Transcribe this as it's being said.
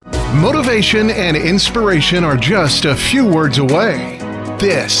Motivation and inspiration are just a few words away.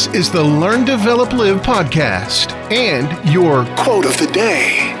 This is the Learn, Develop, Live podcast and your quote of the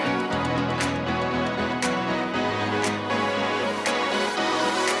day.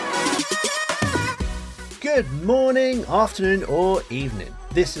 Good morning, afternoon, or evening.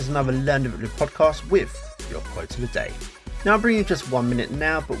 This is another Learn, Develop, Live podcast with your quote of the day. Now, I'm bringing you just 1 minute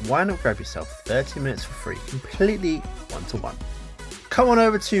now, but why not grab yourself 30 minutes for free, completely one-to-one. Come on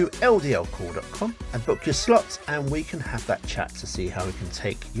over to ldlcall.com and book your slots, and we can have that chat to see how we can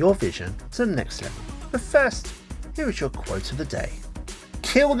take your vision to the next level. But first, here is your quote of the day.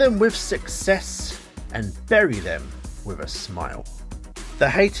 Kill them with success and bury them with a smile. The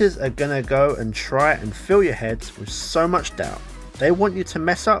haters are gonna go and try and fill your heads with so much doubt. They want you to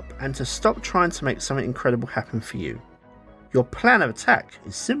mess up and to stop trying to make something incredible happen for you. Your plan of attack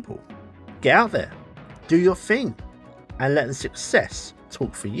is simple. Get out there, do your thing, and let the success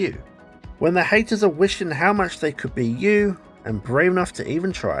talk for you. When the haters are wishing how much they could be you and brave enough to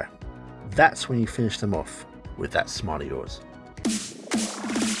even try, that's when you finish them off with that smile of yours.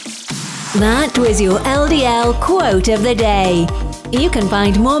 That was your LDL quote of the day. You can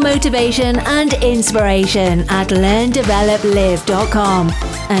find more motivation and inspiration at learndeveloplive.com,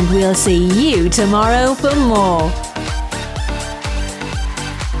 and we'll see you tomorrow for more.